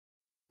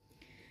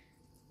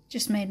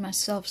Just made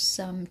myself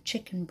some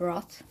chicken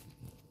broth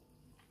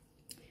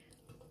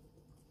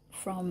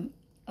from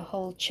a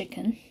whole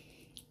chicken,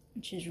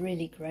 which is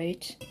really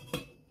great.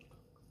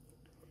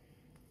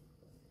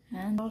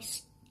 And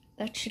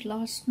that should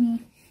last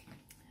me,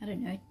 I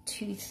don't know,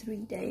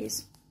 2-3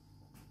 days.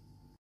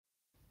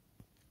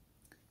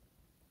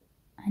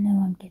 I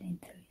know I'm getting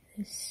through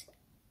this.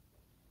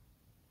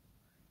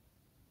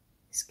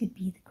 This could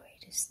be the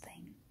greatest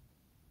thing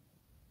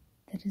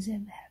that has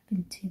ever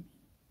happened to me.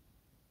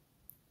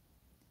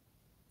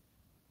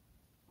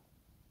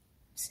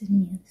 I'm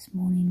sitting here this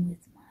morning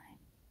with my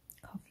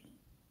coffee,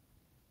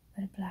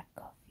 but a black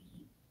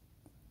coffee.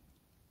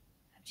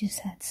 I've just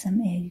had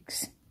some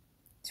eggs.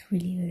 It's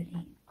really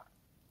early.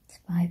 It's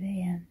 5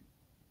 a.m.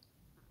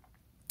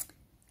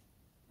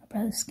 My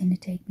brother's going to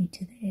take me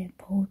to the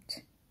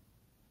airport.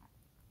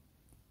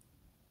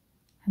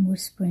 I'm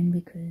whispering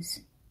because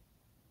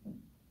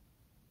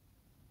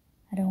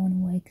I don't want to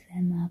wake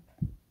them up,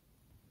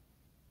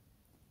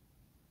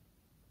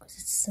 because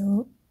it's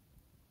still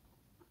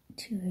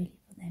too early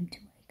for them to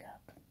wake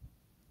up.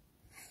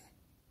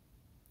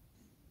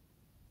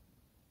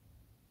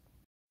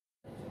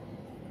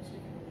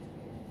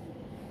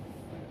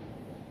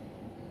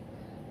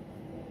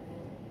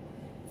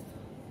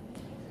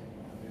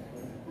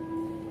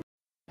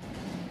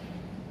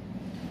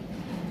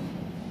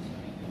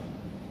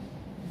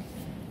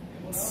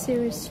 It's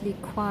seriously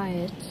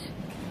quiet.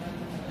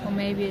 Or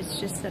maybe it's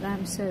just that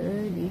I'm so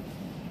early.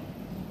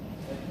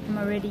 I'm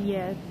already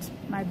at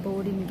my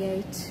boarding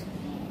gate.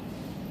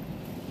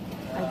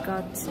 I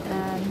got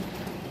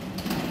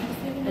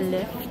a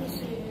lift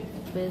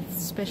with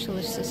special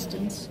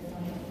assistance.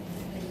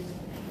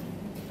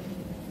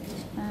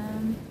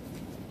 I'm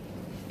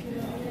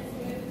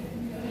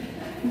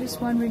just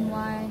wondering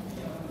why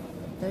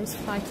those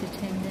flight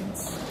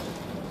attendants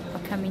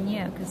are coming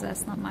here, because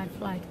that's not my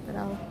flight, but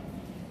I'll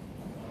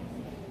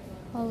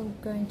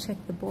go and check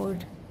the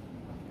board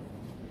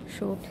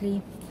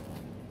shortly.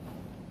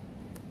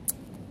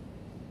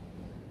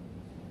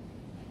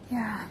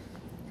 Yeah,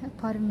 that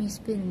part of me is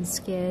feeling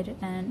scared,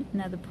 and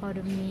another part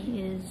of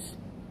me is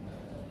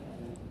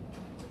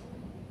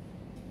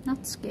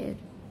not scared,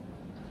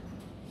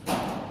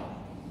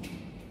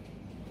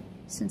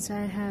 since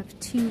I have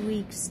 2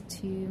 weeks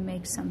to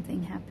make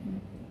something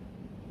happen.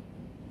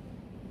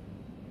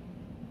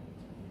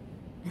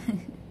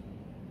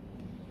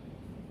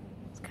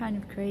 It's kind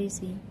of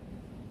crazy.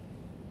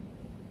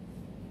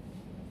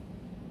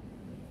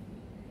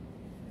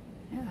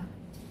 Yeah.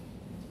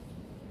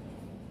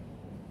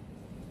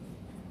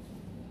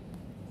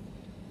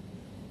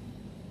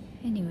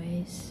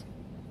 Anyways,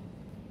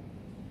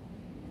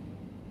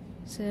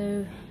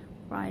 so,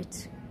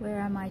 right, where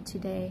am I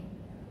today?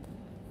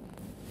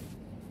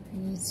 I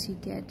need to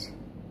get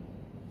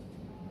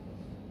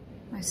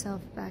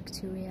myself back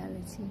to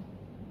reality.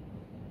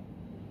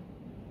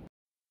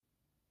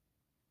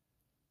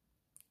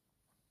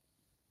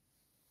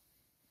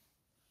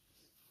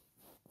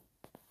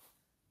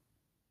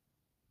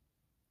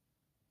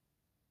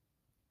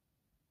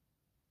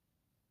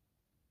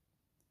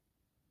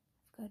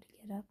 I've got to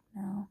get up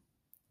now,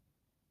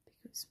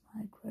 because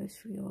my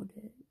grocery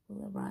order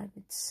will arrive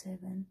at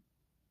 7.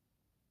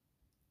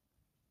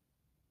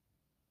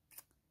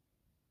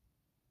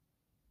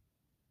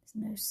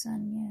 There's no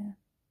sun here.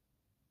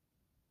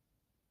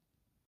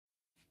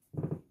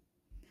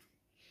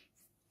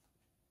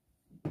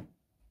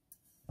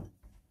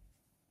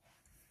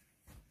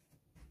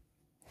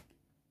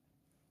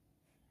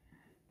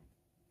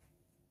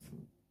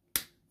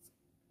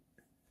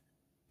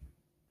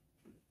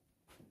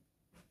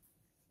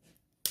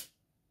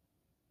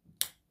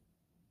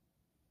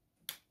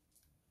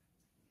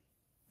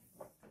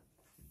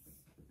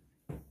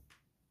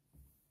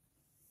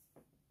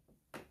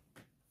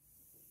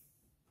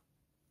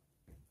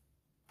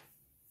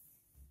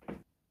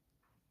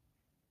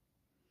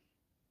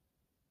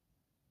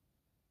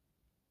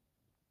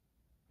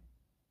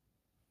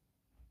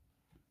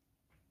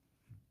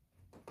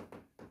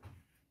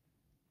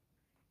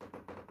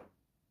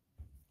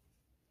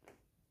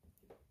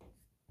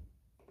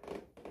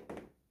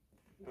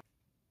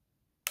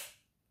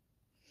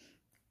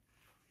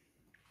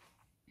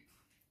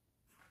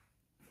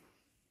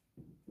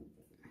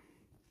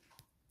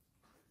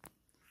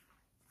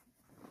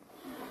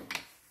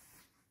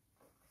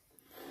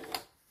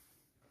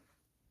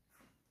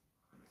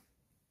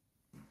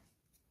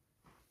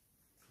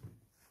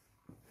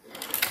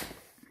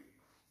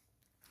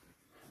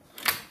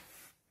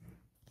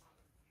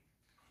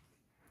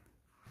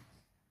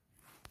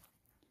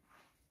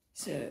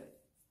 So,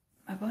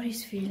 my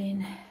body's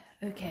feeling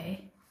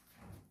okay.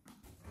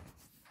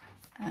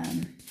 I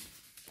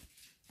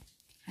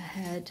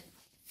had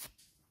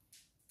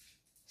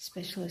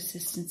special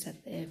assistance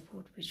at the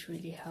airport, which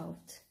really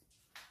helped.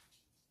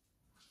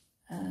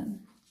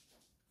 I'm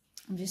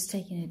just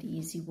taking it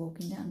easy,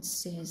 walking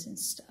downstairs and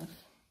stuff.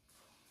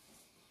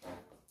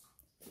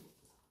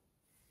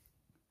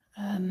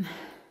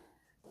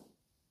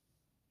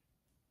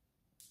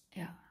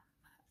 Yeah,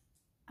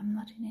 I'm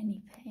not in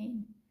any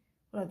pain.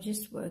 Well, I've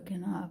just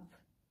woken up.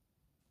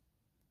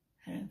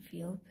 I don't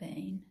feel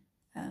pain,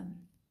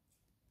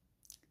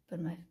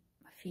 but my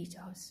feet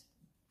are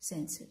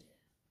sensitive,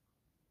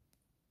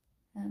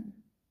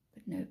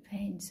 but no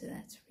pain, so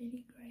that's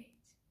really great.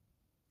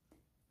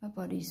 My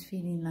body's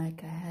feeling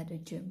like I had a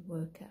gym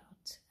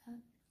workout.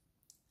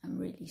 I'm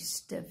really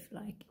stiff,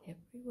 like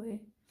everywhere.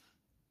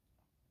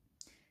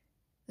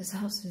 This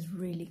house is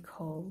really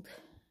cold.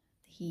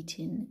 The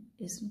heating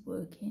isn't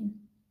working.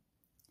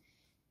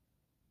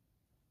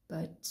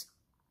 But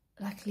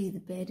luckily the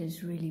bed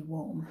is really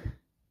warm.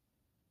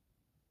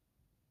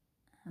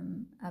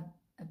 I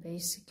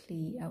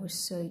was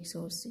so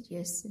exhausted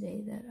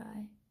yesterday that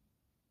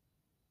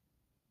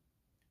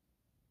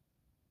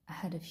I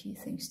had a few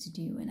things to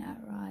do when I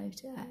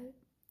arrived. I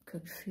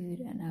cooked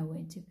food and I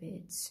went to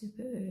bed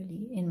super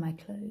early in my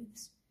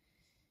clothes.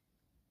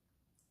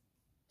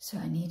 So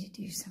I need to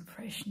do some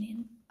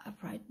freshening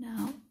up right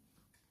now.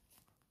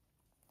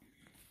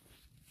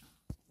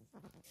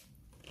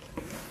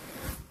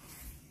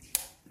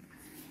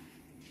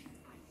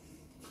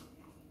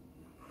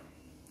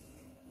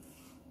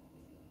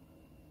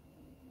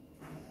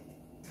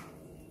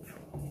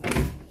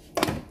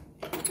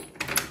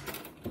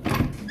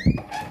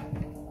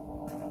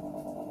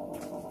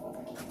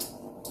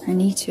 I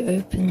need to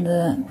open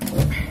the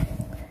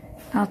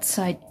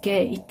outside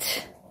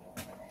gate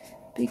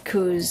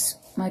because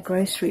my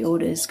grocery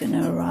order is going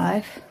to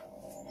arrive.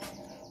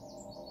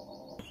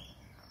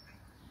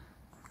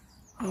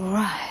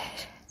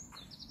 Alright.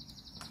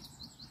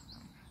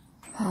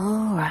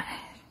 Alright.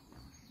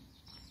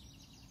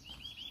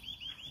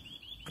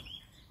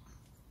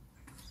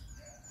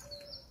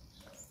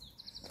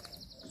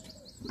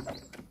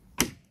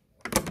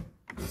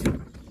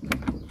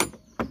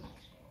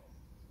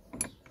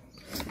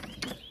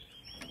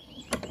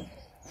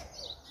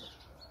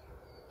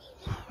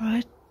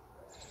 Right.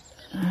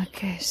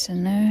 Okay, so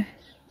no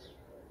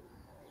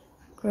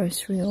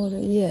grocery order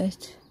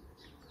yet.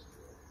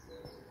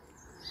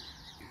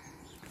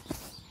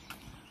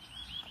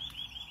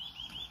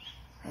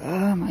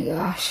 Oh my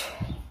gosh.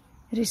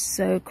 It is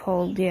so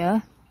cold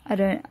here. I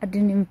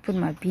didn't even put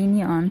my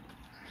beanie on.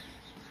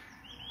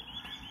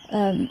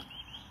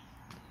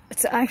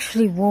 It's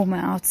actually warmer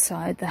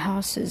outside. The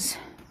house is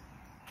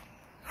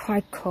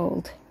quite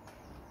cold.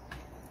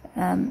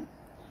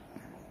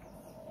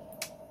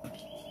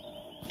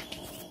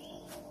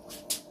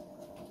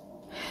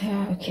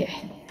 Okay,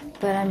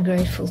 but I'm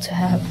grateful to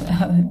have a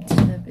home to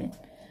live in.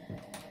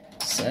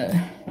 So,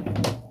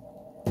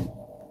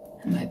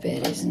 and my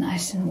bed is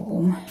nice and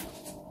warm.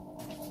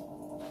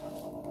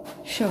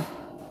 Sure,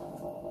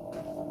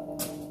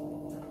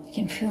 I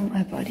can feel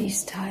my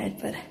body's tired,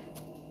 but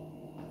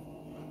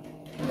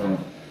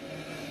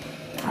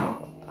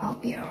I'll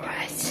be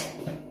alright.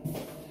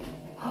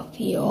 I'll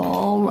be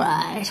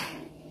alright.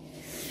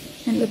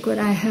 And look what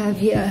I have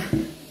here.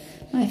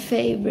 My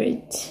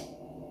favorite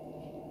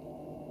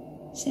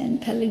San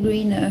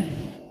Pellegrino.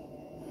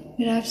 I'm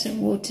gonna have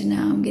some water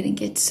now. I'm gonna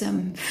get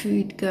some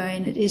food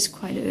going. It is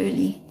quite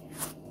early.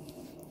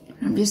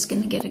 I'm just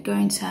gonna get it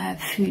going so I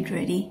have food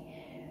ready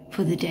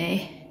for the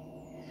day.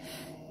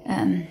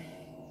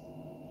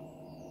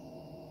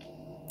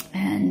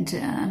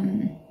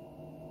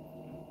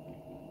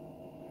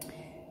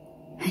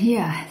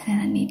 Yeah, then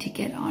I need to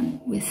get on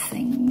with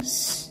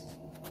things.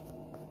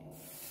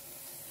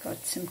 Got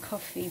some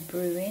coffee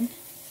brewing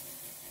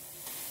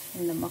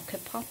in the mocha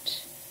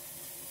pot.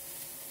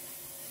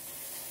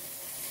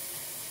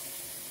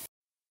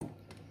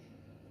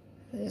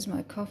 There's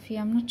my coffee.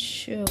 I'm not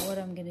sure what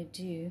I'm gonna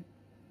do.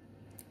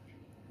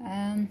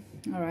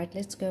 Alright,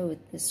 let's go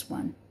with this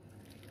one.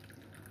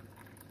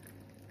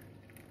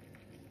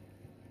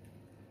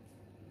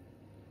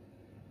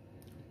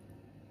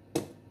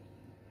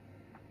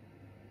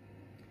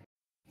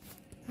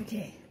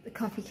 Okay, the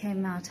coffee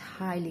came out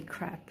highly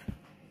crap.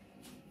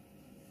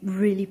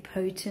 Really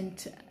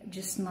potent,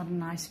 just not a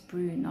nice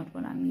brew, not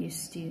what I'm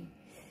used to.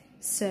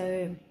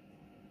 So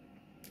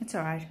it's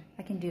alright,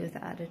 I can do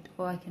without it,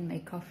 or I can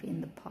make coffee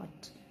in the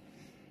pot,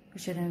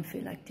 which I don't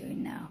feel like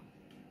doing now.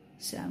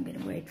 So I'm going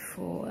to wait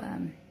for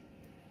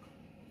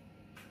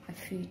my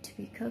food to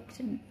be cooked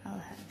and I'll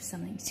have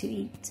something to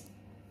eat.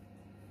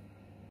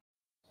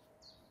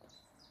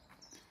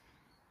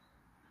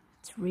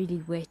 It's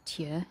really wet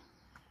here.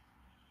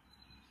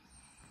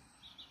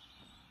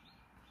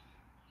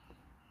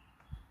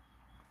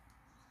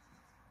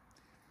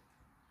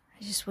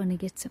 I just want to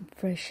get some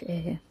fresh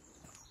air.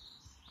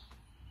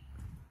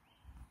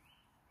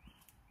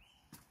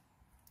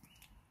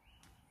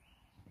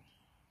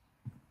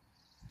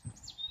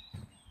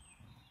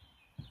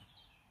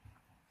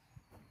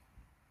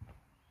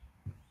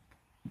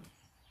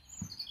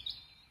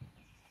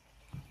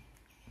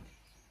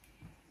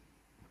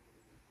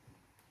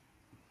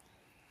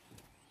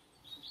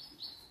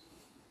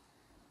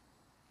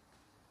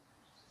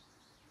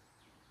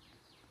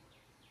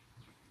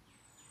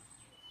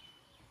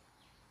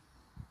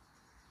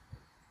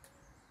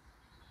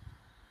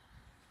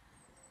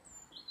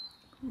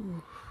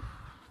 Ooh.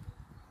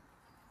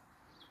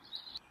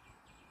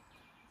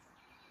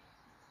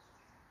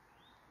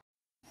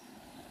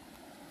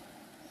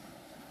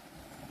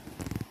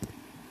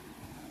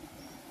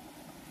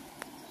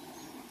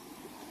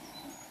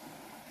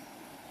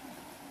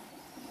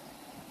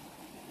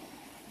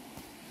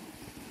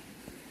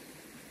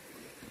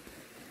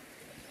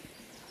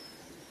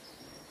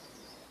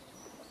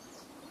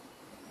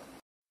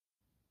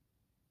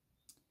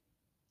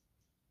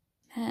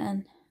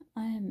 Man,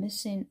 I am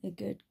missing a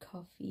good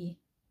coffee.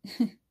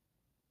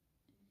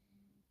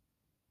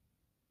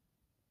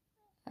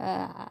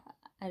 I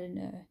don't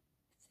know. I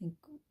think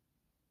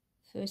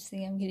first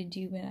thing I'm going to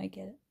do when I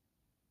get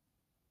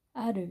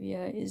out of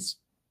here is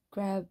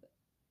grab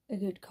a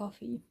good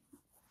coffee.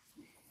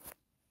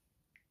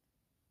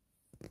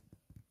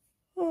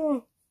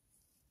 Oh.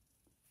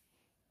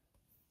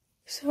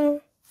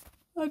 So,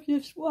 I'm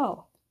just,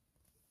 wow.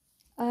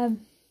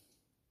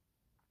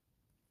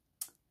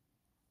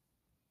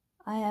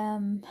 I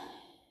am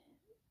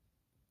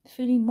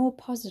feeling more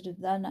positive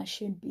than I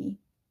should be.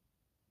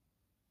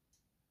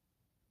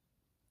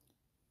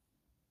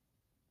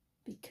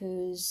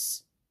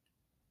 Because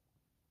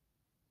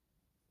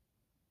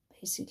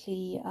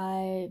basically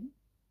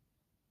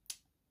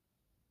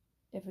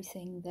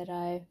everything that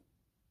I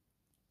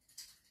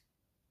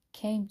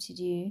came to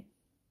do,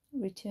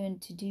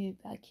 returned to do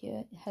back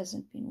here, it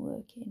hasn't been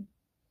working.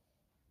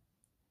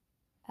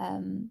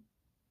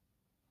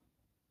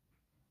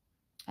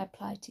 I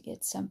applied to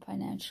get some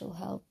financial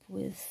help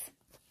with,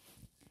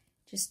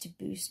 just to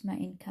boost my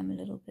income a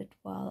little bit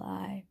while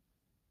I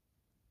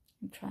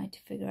am trying to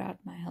figure out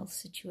my health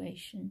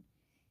situation,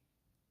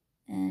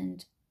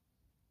 and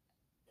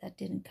that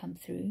didn't come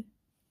through.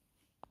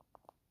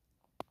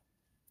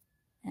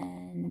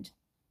 And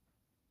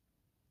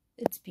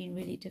it's been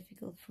really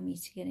difficult for me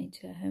to get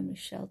into a homeless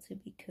shelter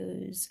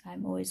because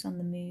I'm always on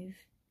the move.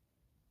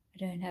 I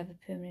don't have a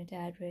permanent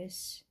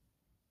address.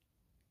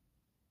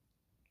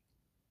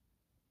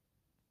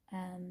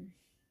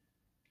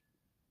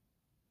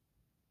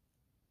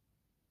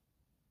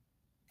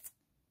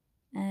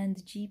 And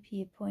the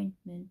GP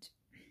appointment,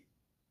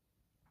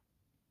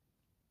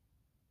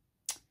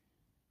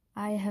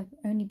 I have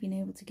only been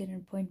able to get an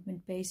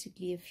appointment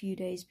basically a few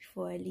days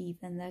before I leave,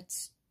 and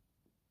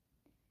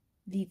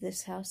leave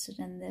this house,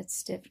 and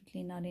that's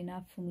definitely not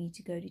enough for me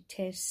to go to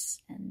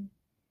tests, and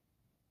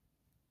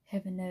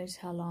heaven knows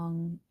how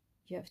long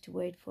you have to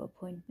wait for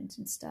appointments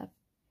and stuff.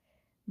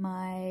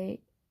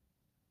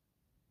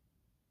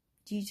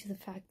 Due to the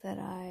fact that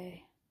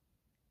I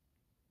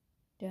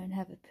don't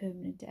have a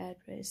permanent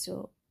address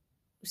or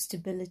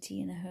stability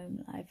in a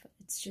home life,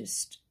 it's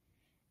just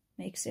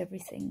makes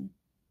everything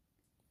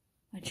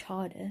much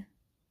harder.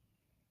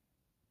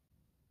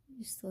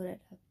 Just thought I'd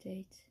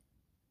update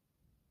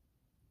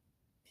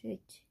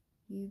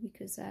you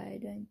because I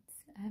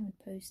haven't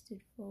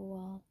posted for a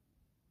while.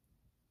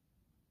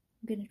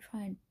 I'm gonna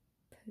try and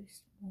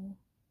post more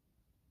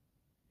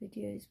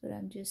videos, but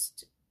I'm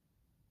just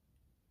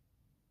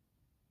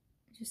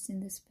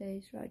in this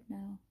phase right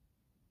now.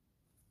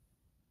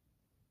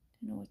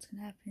 Don't know what's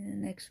gonna happen in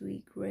the next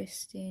week.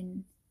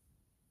 Resting,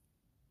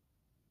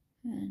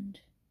 and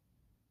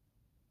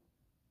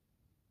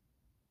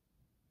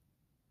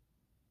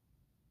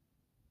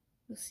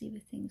we'll see where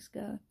things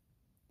go.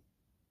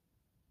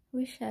 I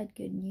wish I had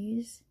good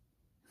news.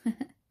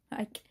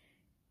 like,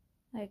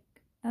 oh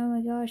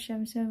my gosh,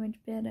 I'm so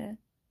much better.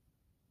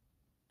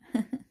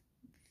 I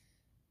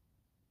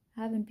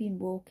haven't been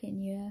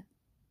walking yet.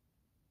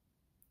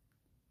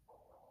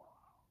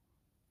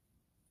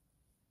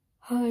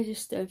 I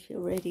just don't feel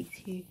ready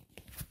to.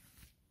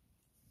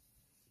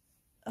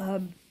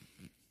 Oh,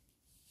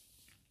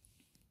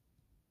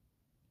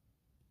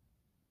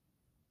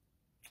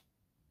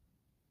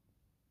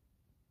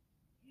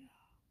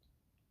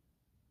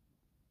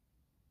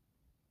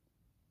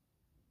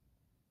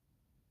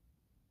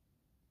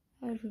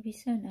 it would be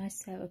so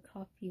nice to have a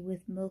coffee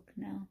with milk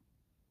now.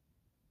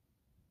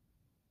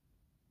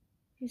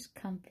 Just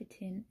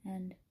comforting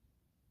and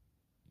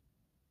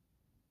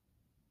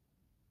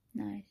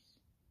nice.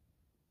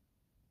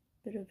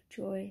 Bit of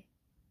joy.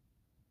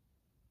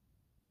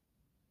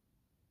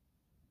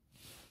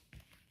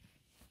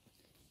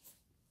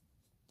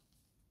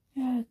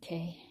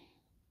 Okay.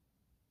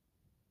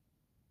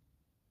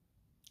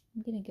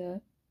 I'm gonna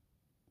go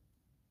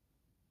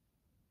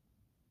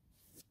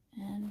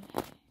and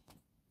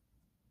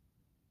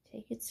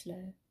take it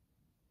slow.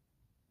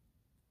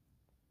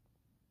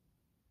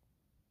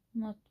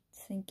 I'm not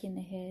thinking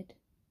ahead.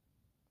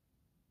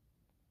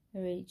 I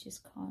really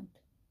just can't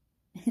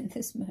in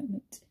this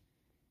moment.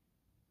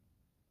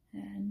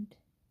 And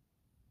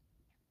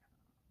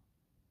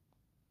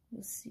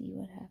we'll see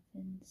what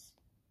happens.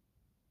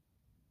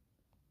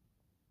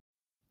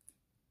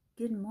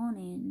 Good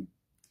morning.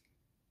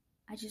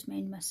 I just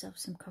made myself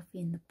some coffee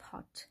in the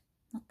pot.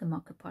 Not the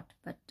mocha pot,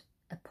 but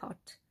a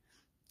pot.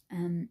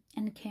 And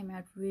it came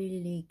out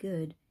really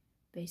good.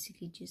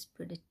 Basically just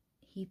put a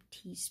heaped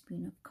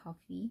teaspoon of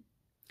coffee.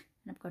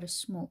 And I've got a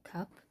small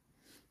cup.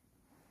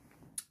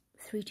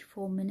 3 to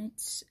 4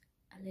 minutes.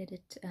 I let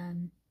it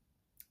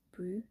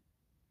brew.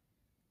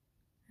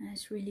 And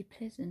it's really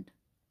pleasant.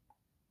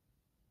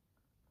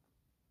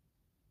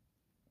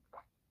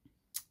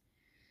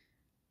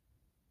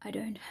 I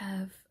don't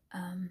have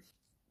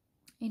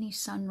any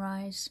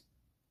sunrise,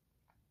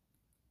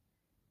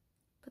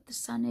 but the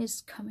sun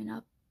is coming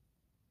up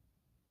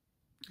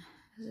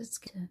as it's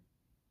good.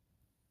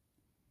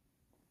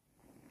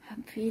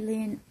 I'm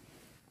feeling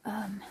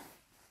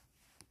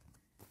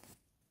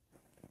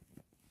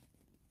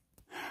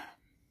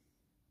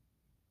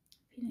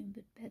feeling a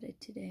bit better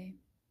today.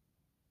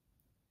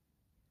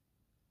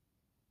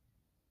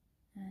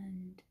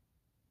 And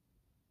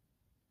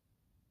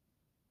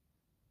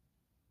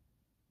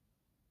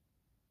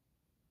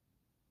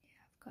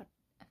yeah,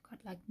 I've got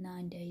like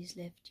 9 days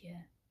left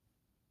here.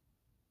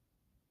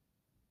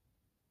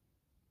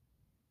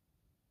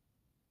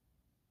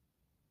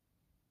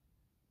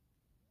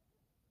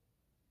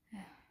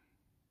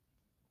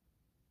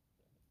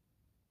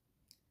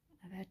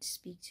 I've had to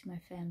speak to my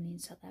family in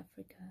South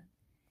Africa,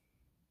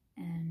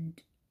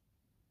 and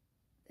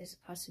there's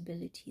a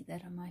possibility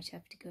that I might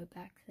have to go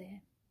back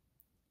there.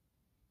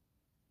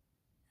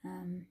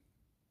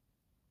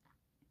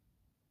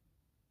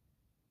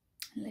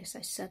 Unless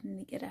I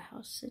suddenly get a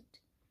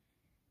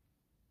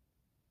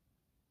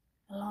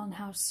long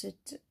house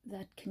sit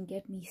that can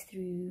get me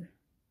through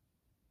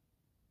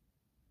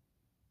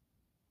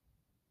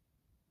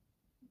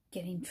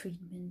getting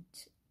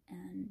treatment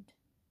and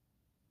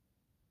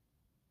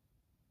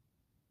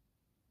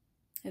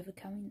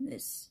overcoming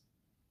this.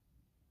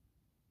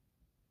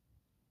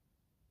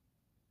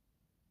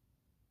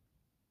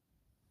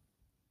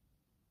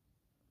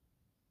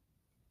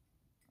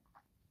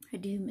 I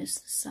do miss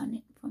the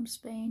sun from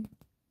Spain.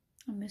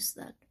 I miss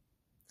that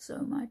so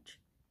much.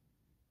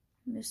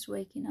 I miss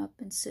waking up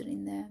and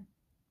sitting there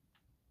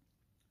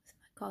with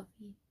my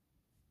coffee,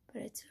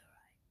 but it's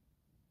alright.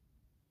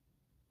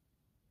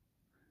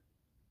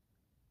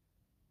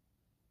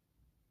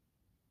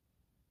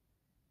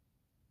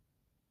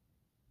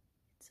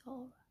 It's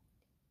alright.